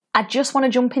I just want to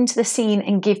jump into the scene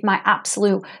and give my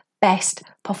absolute best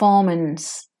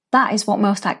performance. That is what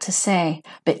most actors say.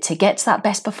 But to get to that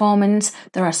best performance,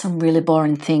 there are some really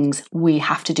boring things we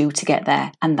have to do to get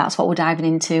there. And that's what we're diving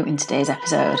into in today's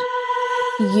episode.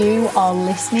 You are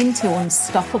listening to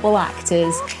Unstoppable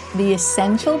Actors, the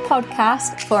essential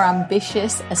podcast for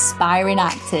ambitious, aspiring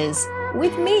actors.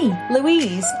 With me,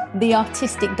 Louise, the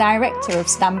artistic director of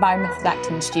Standby Method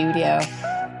Acting Studio.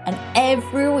 And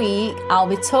every week I'll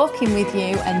be talking with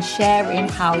you and sharing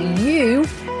how you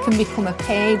can become a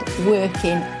paid,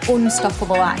 working,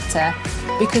 unstoppable actor,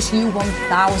 because you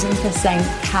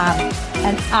 1000% can.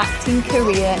 An acting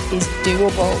career is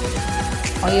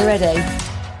doable. Are you ready?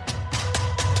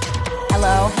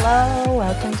 Hello,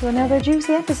 welcome to another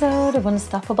juicy episode of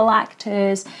Unstoppable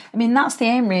Actors. I mean, that's the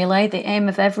aim really. The aim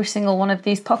of every single one of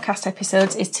these podcast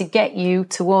episodes is to get you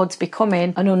towards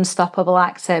becoming an unstoppable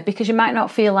actor, because you might not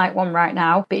feel like one right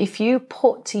now, but if you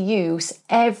put to use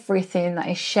everything that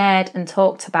is shared and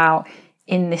talked about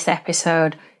in this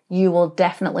episode, you will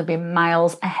definitely be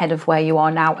miles ahead of where you are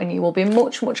now, and you will be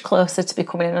much, much closer to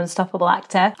becoming an unstoppable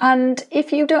actor. And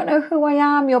if you don't know who I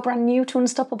am, you're brand new to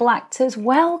Unstoppable Actors,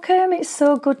 welcome. It's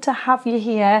so good to have you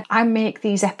here. I make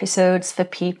these episodes for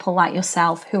people like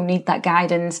yourself who need that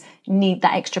guidance, need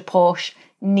that extra push,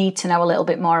 need to know a little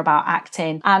bit more about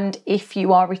acting. And if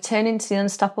you are returning to the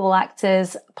Unstoppable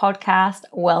Actors podcast,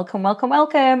 welcome.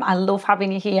 I love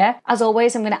having you here. As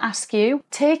always, I'm going to ask you,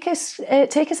 take a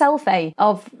selfie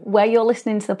of where you're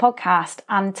listening to the podcast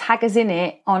and tag us in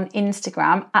it on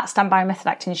Instagram at Standby Method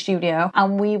Acting Studio,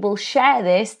 and we will share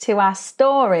this to our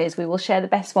stories. We will share the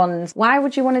best ones. Why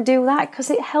would you want to do that? Because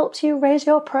it helps you raise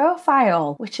your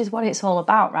profile, which is what it's all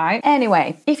about, right?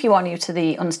 Anyway, if you are new to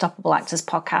the Unstoppable Actors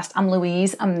podcast, I'm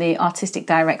Louise. I'm the artistic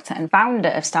director and founder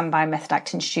of Standby Method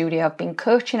Acting Studio. I've been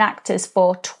coaching actors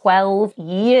for 12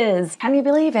 years. Can you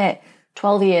believe it?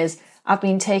 12 years. I've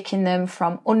been taking them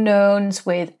from unknowns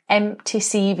with empty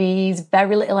CVs,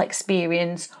 very little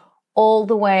experience, all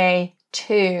the way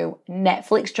to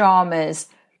Netflix dramas,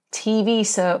 TV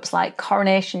soaps like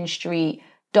Coronation Street,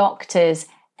 Doctors,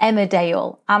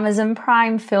 Emmerdale, Amazon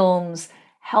Prime films,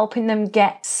 helping them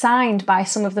get signed by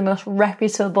some of the most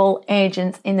reputable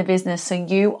agents in the business. So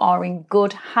you are in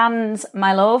good hands,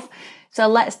 my love. So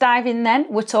let's dive in then.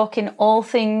 We're talking all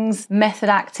things method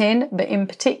acting, but in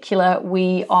particular,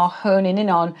 we are honing in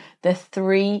on the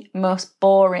 3 most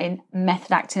boring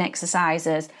method acting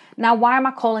exercises. Now, why am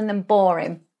I calling them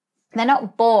boring? They're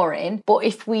not boring, but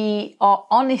if we are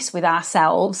honest with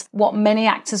ourselves, what many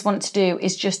actors want to do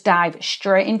is just dive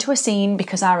straight into a scene,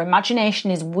 because our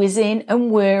imagination is whizzing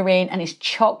and whirring and is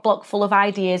chock-block full of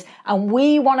ideas, and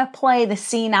we want to play the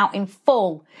scene out in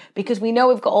full because we know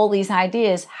we've got all these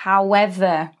ideas.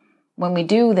 However, when we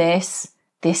do this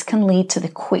can lead to the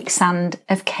quicksand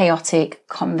of chaotic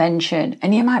convention.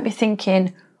 And you might be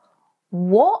thinking,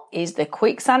 what is the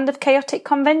quicksand of chaotic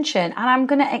convention? And I'm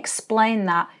going to explain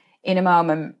that in a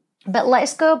moment. But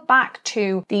let's go back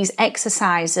to these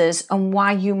exercises and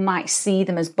why you might see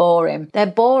them as boring. They're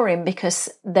boring because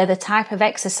they're the type of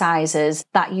exercises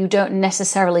that you don't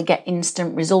necessarily get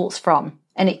instant results from.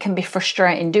 And it can be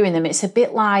frustrating doing them. It's a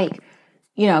bit like,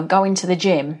 going to the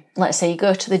gym. Let's say you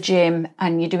go to the gym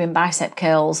and you're doing bicep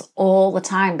curls all the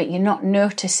time, but you're not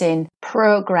noticing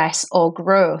progress or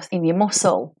growth in your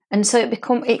muscle. And so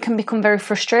it can become very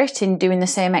frustrating doing the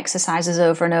same exercises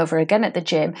over and over again at the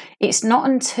gym. It's not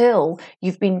until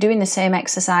you've been doing the same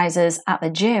exercises at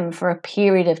the gym for a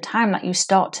period of time that you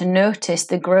start to notice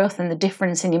the growth and the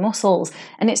difference in your muscles.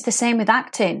 And it's the same with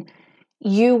acting.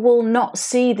 You will not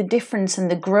see the difference and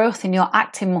the growth in your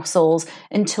acting muscles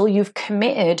until you've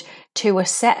committed to a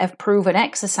set of proven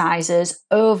exercises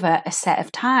over a set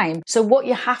of time. So what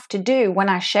you have to do when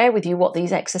I share with you what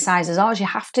these exercises are is you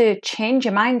have to change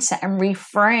your mindset and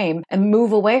reframe and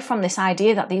move away from this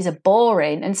idea that these are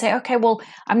boring and say, okay, well,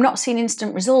 I'm not seeing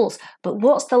instant results, but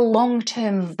what's the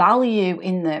long-term value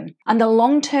in them? And the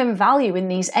long-term value in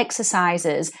these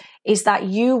exercises is that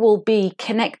you will be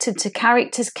connected to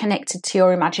characters, connected to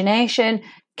your imagination,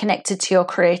 connected to your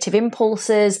creative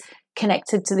impulses,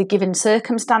 connected to the given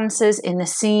circumstances in the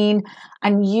scene,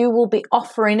 and you will be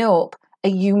offering up a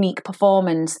unique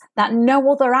performance that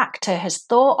no other actor has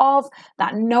thought of,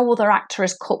 that no other actor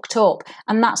has cooked up.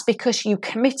 And that's because you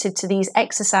committed to these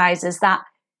exercises that,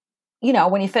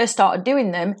 when you first started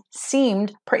doing them,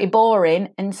 seemed pretty boring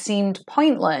and seemed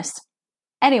pointless.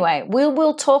 Anyway,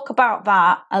 we'll talk about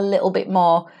that a little bit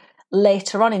more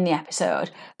later on in the episode.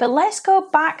 But let's go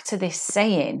back to this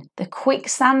saying, the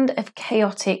quicksand of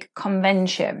chaotic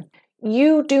convention.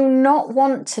 You do not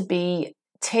want to be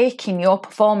taking your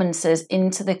performances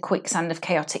into the quicksand of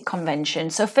chaotic convention.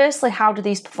 So firstly, how do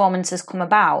these performances come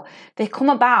about? They come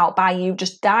about by you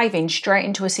just diving straight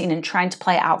into a scene and trying to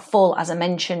play it out full, as I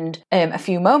mentioned a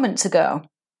few moments ago.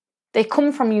 They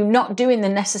come from you not doing the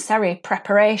necessary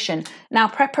preparation. Now,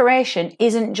 preparation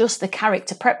isn't just the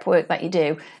character prep work that you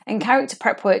do, and character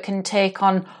prep work can take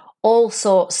on all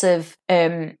sorts of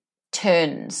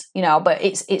turns, but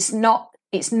it's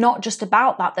not just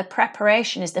about that. The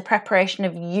preparation is the preparation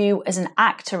of you as an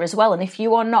actor as well. And if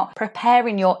you are not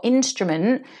preparing your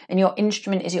instrument, and your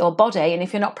instrument is your body, and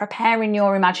if you're not preparing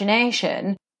your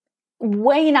imagination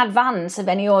way in advance of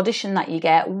any audition that you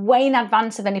get, way in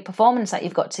advance of any performance that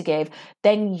you've got to give,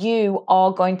 then you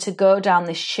are going to go down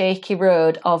this shaky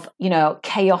road of,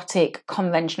 chaotic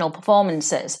conventional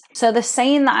performances. So the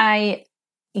saying that I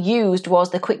used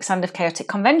was the quicksand of chaotic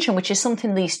convention, which is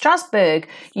something Lee Strasberg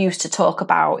used to talk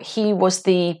about. He was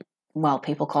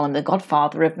people call him the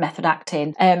godfather of method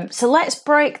acting. So let's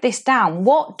break this down.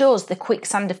 What does the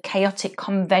quicksand of chaotic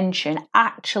convention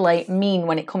actually mean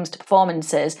when it comes to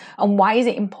performances, and why is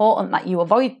it important that you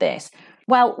avoid this?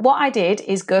 Well, what I did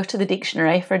is go to the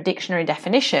dictionary for a dictionary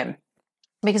definition,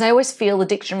 because I always feel the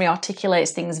dictionary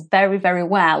articulates things very, very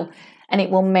well, and it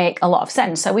will make a lot of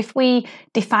sense. So if we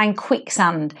define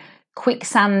quicksand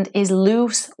is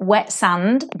loose, wet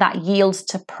sand that yields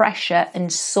to pressure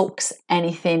and sucks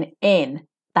anything in.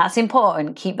 That's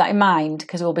important. Keep that in mind,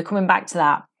 because we'll be coming back to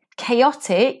that.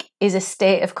 Chaotic is a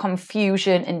state of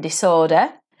confusion and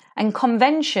disorder, and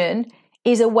convention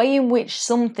is a way in which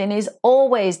something is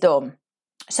always done.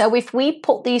 So if we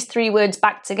put these three words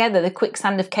back together, the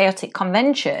quicksand of chaotic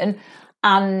convention,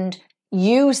 and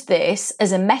use this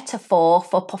as a metaphor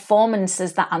for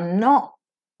performances that are not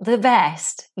the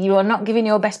best, you are not giving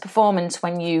your best performance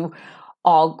when you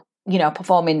are,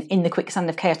 performing in the quicksand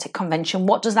of chaotic convention.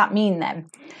 What does that mean then?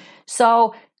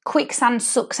 So quicksand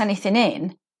sucks anything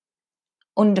in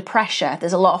under pressure.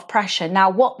 There's a lot of pressure. Now,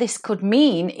 what this could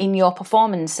mean in your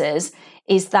performances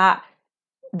is that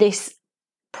this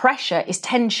pressure is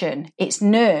tension, it's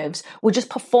nerves. We're just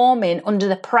performing under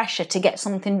the pressure to get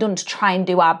something done, to try and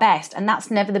do our best, and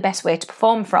that's never the best way to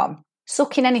perform from.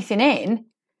 Sucking anything in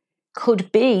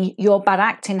could be your bad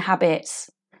acting habits.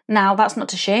 Now, that's not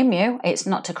to shame you, it's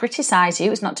not to criticise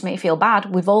you, it's not to make you feel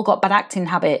bad. We've all got bad acting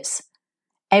habits,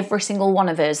 every single one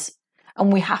of us,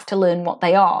 and we have to learn what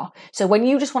they are. So when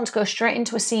you just want to go straight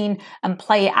into a scene and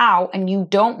play it out, and you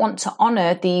don't want to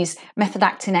honour these method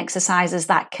acting exercises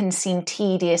that can seem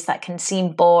tedious, that can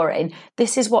seem boring,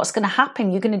 this is what's going to happen.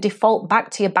 You're going to default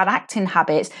back to your bad acting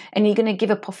habits, and you're going to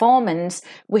give a performance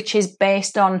which is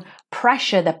based on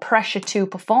pressure, the pressure to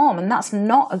perform, and that's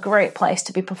not a great place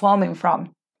to be performing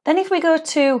from. Then if we go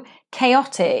to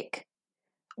chaotic,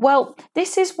 well,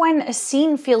 this is when a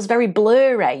scene feels very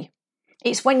blurry.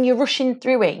 It's when you're rushing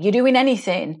through it, you're doing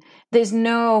anything. There's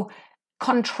no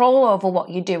control over what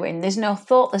you're doing. There's no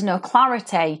thought, there's no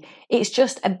clarity. It's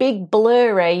just a big,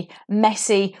 blurry,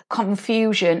 messy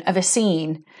confusion of a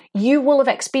scene. You will have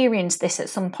experienced this at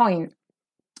some point.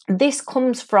 This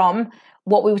comes from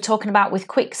what we were talking about with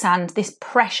quicksand, this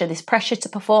pressure to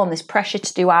perform, this pressure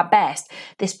to do our best,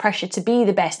 this pressure to be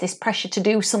the best, this pressure to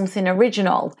do something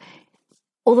original,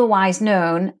 otherwise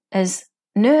known as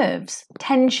nerves,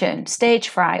 tension, stage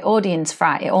fright, audience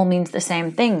fright. It all means the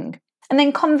same thing. And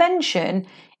then convention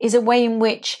is a way in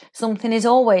which something is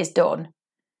always done.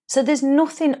 So there's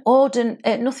nothing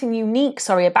unique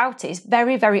about it. It's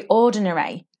very, very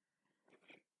ordinary.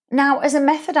 Now, as a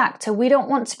method actor, we don't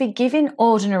want to be giving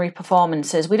ordinary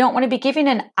performances. We don't want to be giving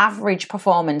an average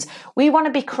performance. We want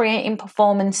to be creating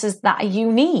performances that are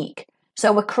unique.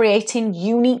 So we're creating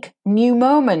unique new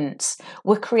moments.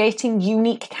 We're creating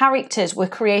unique characters. We're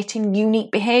creating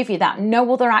unique behaviour that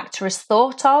no other actor has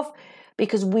thought of,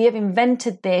 because we have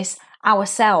invented this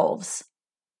ourselves.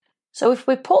 So if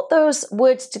we put those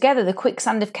words together, the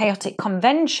quicksand of chaotic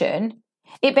convention,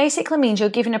 it basically means you're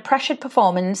giving a pressured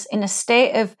performance in a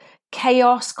state of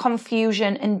chaos,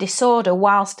 confusion and disorder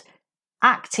whilst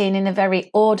acting in a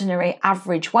very ordinary,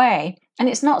 average way. And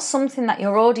it's not something that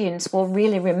your audience will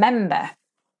really remember.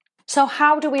 So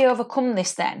how do we overcome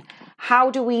this then?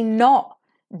 How do we not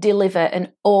deliver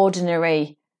an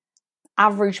ordinary,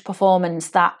 average performance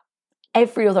that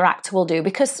every other actor will do?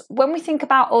 Because when we think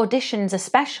about auditions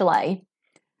especially,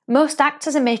 most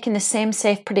actors are making the same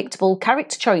safe, predictable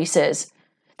character choices.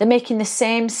 They're making the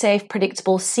same safe,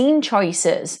 predictable scene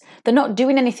choices. They're not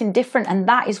doing anything different, and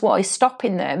that is what is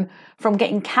stopping them from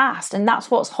getting cast, and that's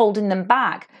what's holding them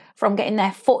back from getting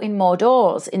their foot in more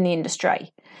doors in the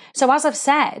industry. So as I've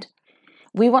said,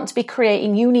 we want to be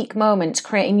creating unique moments,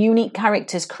 creating unique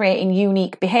characters, creating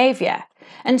unique behaviour.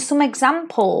 And some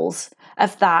examples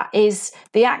of that is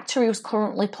the actor who's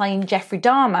currently playing Jeffrey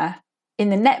Dahmer in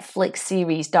the Netflix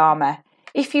series Dahmer.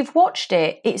 If you've watched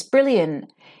it, it's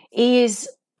brilliant. He is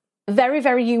very,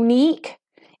 very unique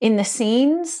in the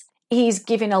scenes. He's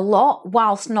giving a lot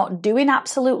whilst not doing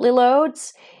absolutely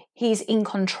loads. He's in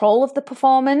control of the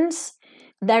performance.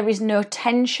 There is no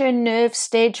tension, nerve,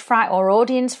 stage fright or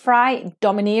audience fright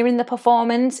domineering the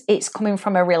performance. It's coming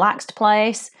from a relaxed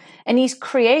place. And he's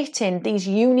creating these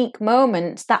unique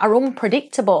moments that are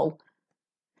unpredictable.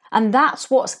 And that's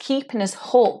what's keeping us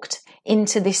hooked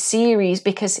into this series,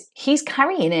 because he's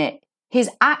carrying it. His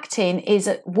acting is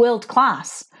world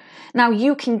class. Now,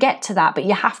 you can get to that, but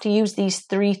you have to use these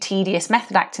 3 tedious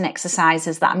method acting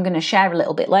exercises that I'm going to share a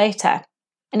little bit later.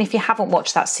 And if you haven't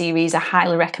watched that series, I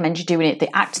highly recommend you doing it.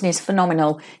 The acting is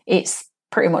phenomenal. It's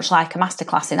pretty much like a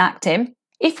masterclass in acting.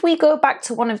 If we go back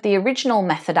to one of the original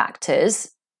method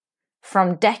actors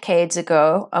from decades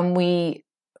ago and we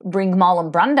bring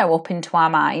Marlon Brando up into our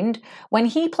mind, when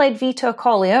he played Vito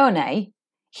Corleone,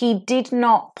 he did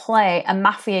not play a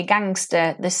mafia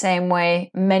gangster the same way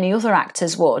many other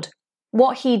actors would.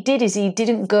 What he did is he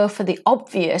didn't go for the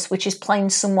obvious, which is playing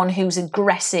someone who's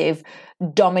aggressive,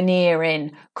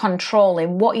 domineering,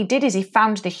 controlling. What he did is he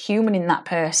found the human in that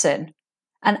person.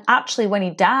 And actually, when he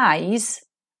dies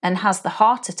and has the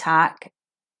heart attack,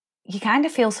 you kind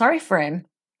of feel sorry for him.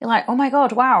 You're like, oh my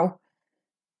God, wow.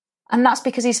 And that's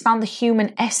because he's found the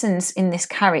human essence in this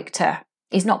character.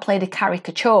 He's not played a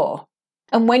caricature.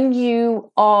 And when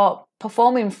you are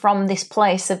performing from this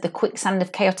place of the quicksand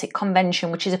of chaotic convention,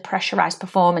 which is a pressurized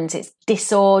performance, it's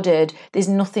disordered, there's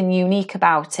nothing unique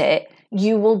about it,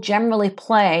 you will generally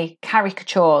play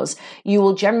caricatures. You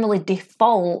will generally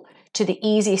default to the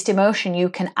easiest emotion you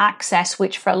can access,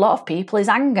 which for a lot of people is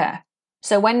anger.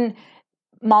 So when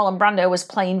Marlon Brando was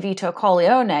playing Vito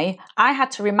Corleone, I had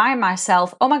to remind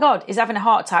myself, oh my God, he's having a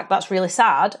heart attack. That's really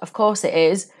sad. Of course it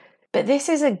is. But this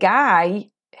is a guy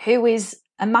who is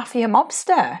a mafia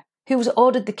mobster who's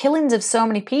ordered the killings of so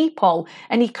many people.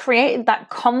 And he created that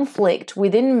conflict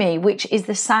within me, which is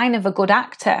the sign of a good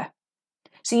actor.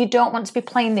 So you don't want to be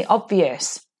playing the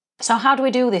obvious. So how do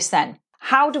we do this then?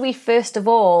 How do we first of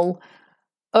all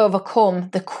overcome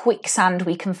the quicksand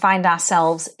we can find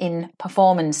ourselves in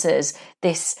performances,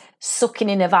 this sucking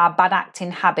in of our bad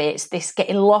acting habits, this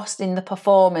getting lost in the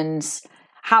performance?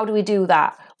 How do we do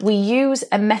that? We use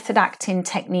a method acting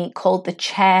technique called the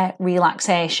chair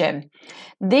relaxation.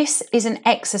 This is an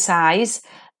exercise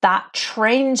that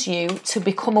trains you to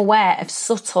become aware of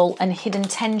subtle and hidden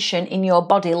tension in your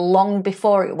body long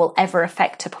before it will ever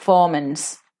affect a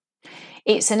performance.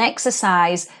 It's an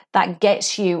exercise that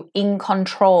gets you in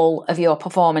control of your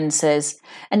performances,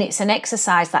 and it's an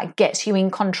exercise that gets you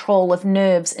in control of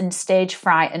nerves and stage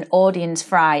fright and audience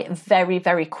fright very,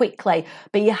 very quickly,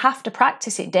 but you have to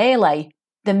practice it daily.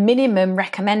 The minimum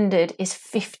recommended is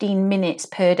 15 minutes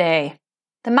per day.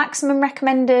 The maximum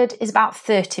recommended is about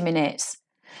 30 minutes.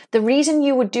 The reason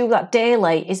you would do that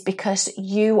daily is because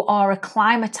you are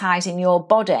acclimatizing your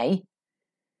body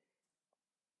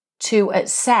to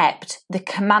accept the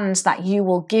commands that you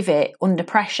will give it under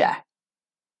pressure.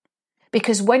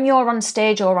 Because when you're on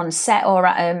stage or on set or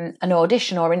at an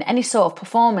audition or in any sort of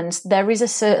performance, there is a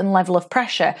certain level of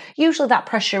pressure. Usually that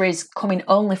pressure is coming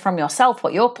only from yourself,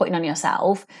 what you're putting on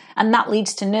yourself, and that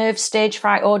leads to nerves, stage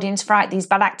fright, audience fright, these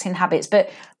bad acting habits.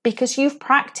 But because you've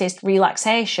practiced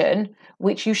relaxation,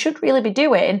 which you should really be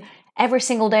doing every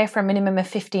single day for a minimum of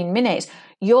 15 minutes,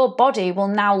 your body will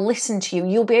now listen to you.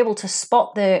 You'll be able to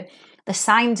spot the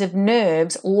signs of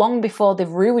nerves long before they've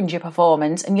ruined your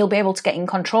performance, and you'll be able to get in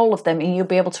control of them, and you'll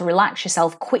be able to relax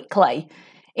yourself quickly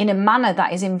in a manner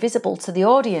that is invisible to the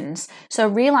audience. So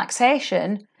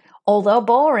relaxation, although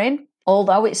boring,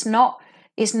 although it's not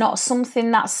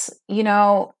something that's,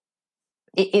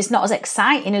 it's not as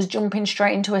exciting as jumping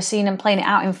straight into a scene and playing it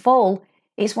out in full,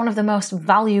 it's one of the most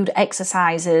valued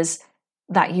exercises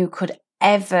that you could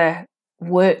ever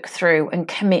work through and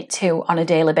commit to on a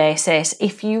daily basis.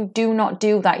 If you do not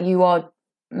do that, you are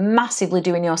massively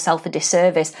doing yourself a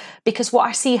disservice, because what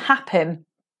I see happen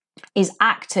is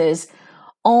actors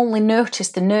only notice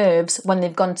the nerves when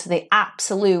they've gone to the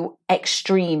absolute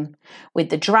extreme, with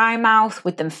the dry mouth,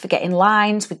 with them forgetting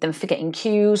lines, with them forgetting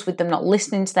cues, with them not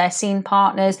listening to their scene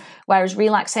partners. Whereas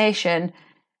relaxation,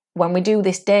 when we do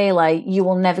this daily, you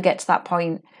will never get to that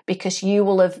point, because you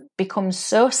will have become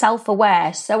so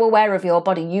self-aware, so aware of your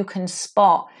body, you can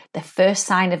spot the first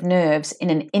sign of nerves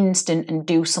in an instant and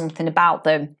do something about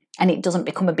them. And it doesn't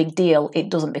become a big deal. It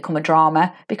doesn't become a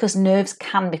drama, because nerves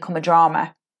can become a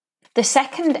drama. The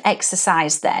second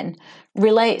exercise then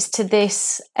relates to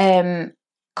this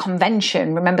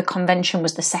convention. Remember, convention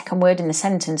was the second word in the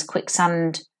sentence,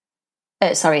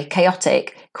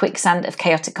 chaotic, quicksand of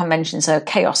chaotic convention. So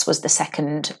chaos was the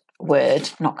second word,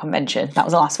 not convention. That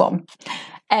was the last one.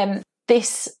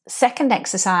 This second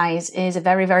exercise is a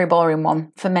very, very boring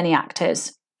one for many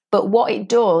actors. But what it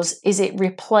does is it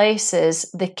replaces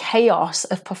the chaos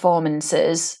of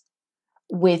performances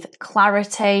with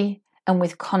clarity and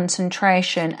with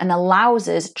concentration, and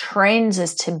trains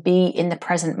us to be in the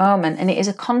present moment. And it is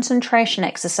a concentration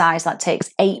exercise that takes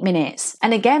 8 minutes.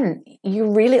 And again,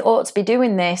 you really ought to be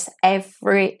doing this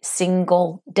every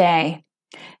single day.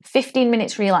 15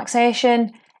 minutes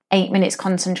relaxation, 8 minutes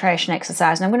concentration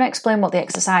exercise. And I'm going to explain what the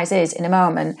exercise is in a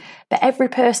moment, but every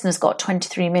person has got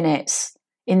 23 minutes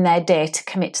in their day to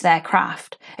commit to their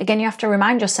craft. Again, you have to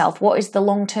remind yourself, what is the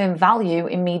long-term value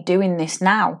in me doing this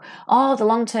now? Oh, the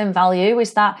long-term value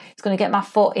is that it's going to get my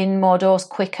foot in more doors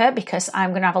quicker because I'm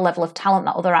going to have a level of talent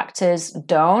that other actors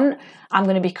don't. I'm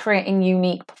going to be creating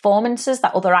unique performances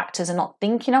that other actors are not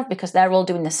thinking of because they're all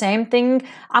doing the same thing.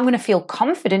 I'm going to feel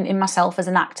confident in myself as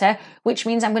an actor, which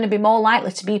means I'm going to be more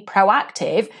likely to be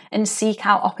proactive and seek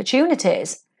out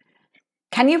opportunities.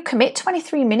 Can you commit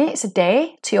 23 minutes a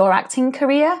day to your acting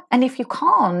career? And if you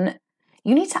can't,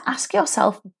 you need to ask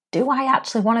yourself, do I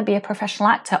actually want to be a professional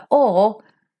actor, or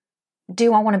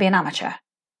do I want to be an amateur?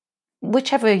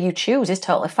 Whichever you choose is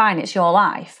totally fine. It's your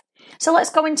life. So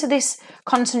let's go into this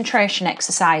concentration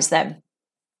exercise then.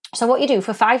 So what you do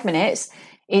for 5 minutes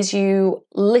is you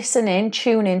listen in,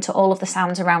 tune in to all of the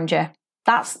sounds around you.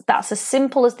 That's as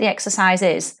simple as the exercise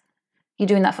is. You're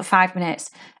doing that for 5 minutes.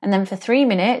 And then for 3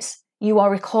 minutes, you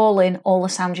are recalling all the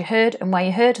sounds you heard and where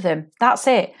you heard them. That's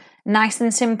it. Nice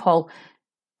and simple.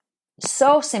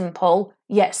 So simple,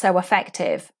 yet so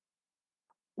effective.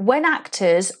 When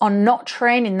actors are not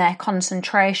training their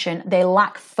concentration, they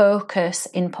lack focus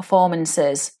in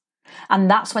performances.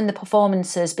 And that's when the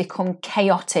performances become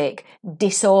chaotic,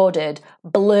 disordered,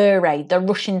 blurry, they're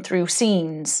rushing through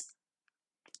scenes.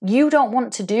 You don't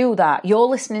want to do that. You're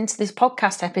listening to this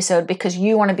podcast episode because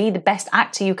you want to be the best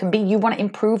actor you can be. You want to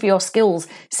improve your skills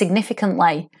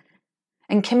significantly.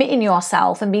 And committing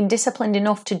yourself and being disciplined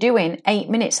enough to doing 8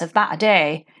 minutes of that a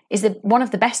day is one of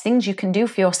the best things you can do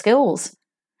for your skills.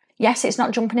 Yes, it's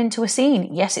not jumping into a scene.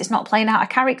 Yes, it's not playing out a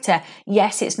character.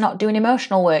 Yes, it's not doing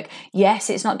emotional work. Yes,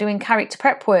 it's not doing character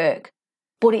prep work.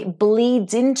 But it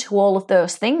bleeds into all of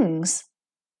those things.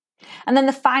 And then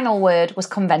the final word was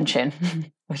convention,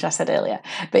 which I said earlier.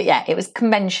 But yeah, it was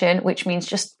convention, which means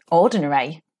just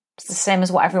ordinary. It's the same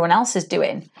as what everyone else is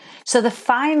doing. So the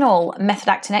final method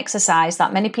acting exercise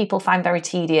that many people find very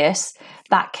tedious,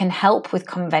 that can help with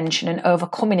convention and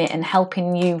overcoming it and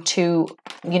helping you to,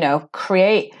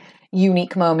 create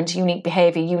unique moments, unique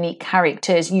behavior, unique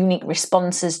characters, unique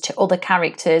responses to other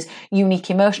characters, unique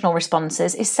emotional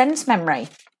responses, is sense memory.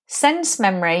 Sense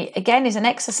memory, again, is an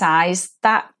exercise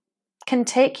that can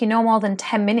take you no more than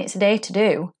 10 minutes a day to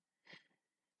do.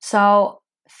 So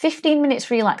 15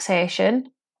 minutes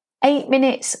relaxation, 8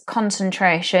 minutes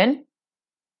concentration,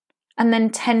 and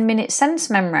then 10 minutes sense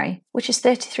memory, which is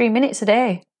 33 minutes a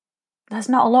day. That's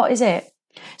not a lot, is it?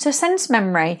 So sense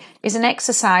memory is an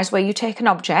exercise where you take an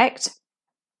object.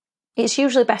 It's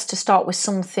usually best to start with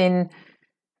something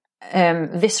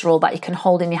visceral that you can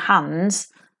hold in your hands,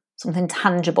 something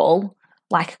tangible,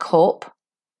 like a cup,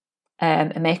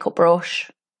 a makeup brush.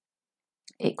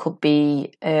 It could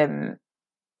be a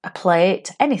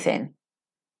plate, anything.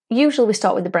 Usually we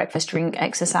start with the breakfast drink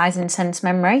exercise in sense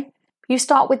memory. You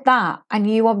start with that and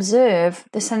you observe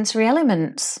the sensory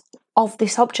elements of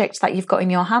this object that you've got in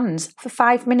your hands for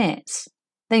 5 minutes.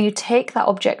 Then you take that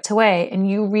object away and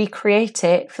you recreate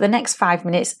it for the next 5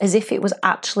 minutes as if it was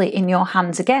actually in your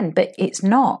hands again, but it's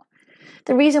not.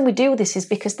 The reason we do this is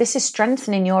because this is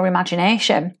strengthening your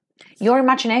imagination. Your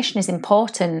imagination is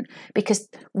important because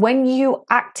when you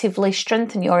actively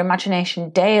strengthen your imagination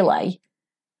daily,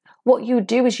 what you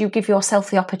do is you give yourself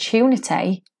the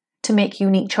opportunity to make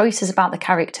unique choices about the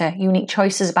character, unique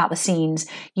choices about the scenes,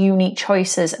 unique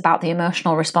choices about the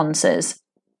emotional responses.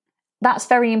 That's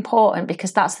very important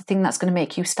because that's the thing that's going to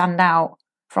make you stand out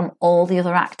from all the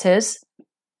other actors.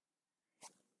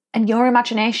 And your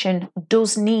imagination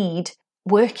does need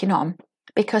working on.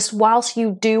 Because whilst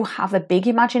you do have a big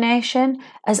imagination,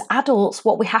 as adults,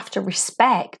 what we have to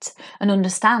respect and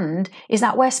understand is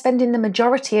that we're spending the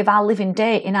majority of our living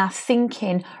day in our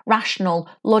thinking, rational,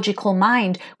 logical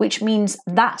mind, which means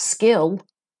that skill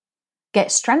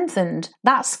gets strengthened,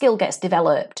 that skill gets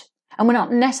developed. And we're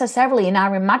not necessarily in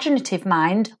our imaginative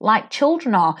mind like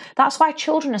children are. That's why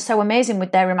children are so amazing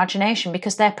with their imagination,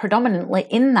 because they're predominantly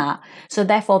in that. So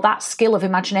therefore, that skill of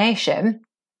imagination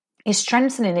is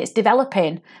strengthening, it's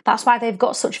developing. That's why they've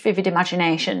got such vivid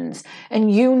imaginations.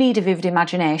 And you need a vivid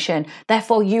imagination.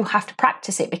 Therefore, you have to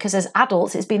practice it, because as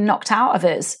adults, it's been knocked out of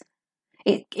us.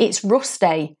 It's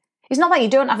rusty. It's not that you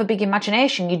don't have a big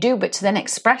imagination, you do, but to then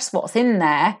express what's in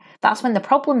there, that's when the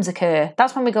problems occur.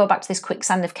 That's when we go back to this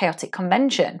quicksand of chaotic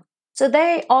convention. So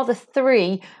they are the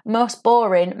 3 most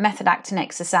boring method acting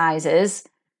exercises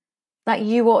that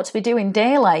you ought to be doing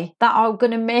daily, that are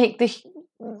going to make the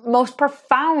most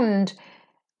profound,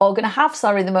 or going to have,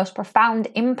 the most profound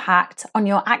impact on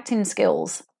your acting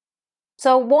skills.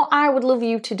 So what I would love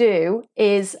you to do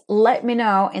is let me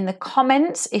know in the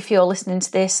comments, if you're listening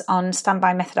to this on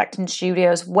Standby Method Acting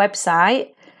Studio's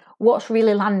website, what's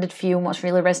really landed for you and what's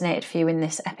really resonated for you in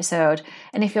this episode.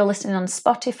 And if you're listening on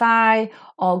Spotify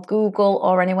or Google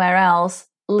or anywhere else,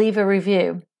 leave a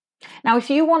review. Now, if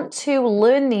you want to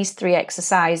learn these 3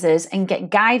 exercises and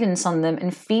get guidance on them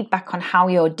and feedback on how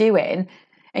you're doing,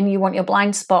 and you want your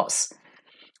blind spots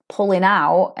pulling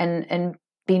out and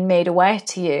being made aware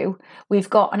to you, we've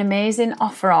got an amazing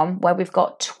offer on where we've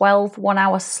got 12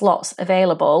 one-hour slots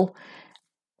available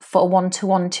for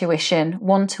one-to-one tuition,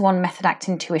 one-to-one method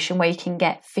acting tuition, where you can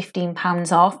get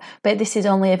 £15 off. But this is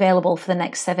only available for the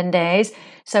next 7 days.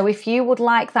 So if you would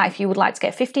like that, if you would like to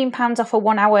get £15 off a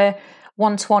 1-hour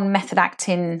one-to-one method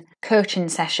acting coaching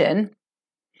session,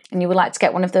 and you would like to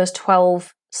get one of those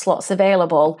 12 slots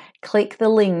available, click the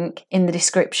link in the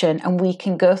description and we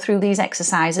can go through these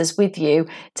exercises with you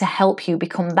to help you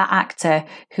become that actor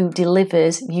who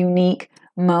delivers unique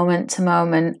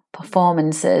moment-to-moment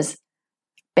performances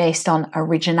based on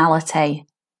originality,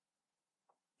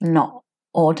 not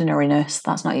ordinariness.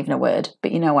 That's not even a word,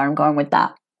 but you know where I'm going with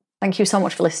that. Thank you so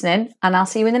much for listening, and I'll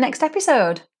see you in the next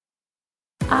episode.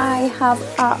 I have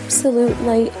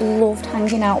absolutely loved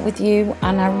hanging out with you,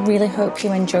 and I really hope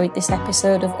you enjoyed this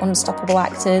episode of Unstoppable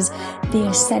Actors, the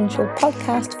essential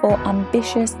podcast for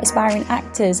ambitious, aspiring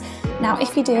actors. Now,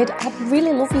 if you did, I'd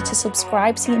really love you to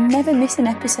subscribe so you never miss an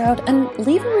episode, and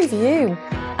leave a review.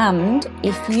 And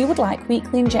if you would like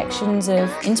weekly injections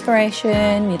of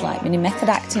inspiration, you'd like mini method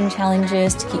acting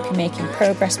challenges to keep you making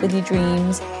progress with your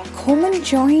dreams, come and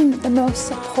join the most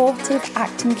supportive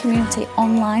acting community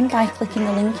online by clicking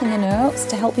the link in the notes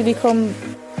to help you become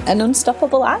an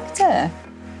unstoppable actor.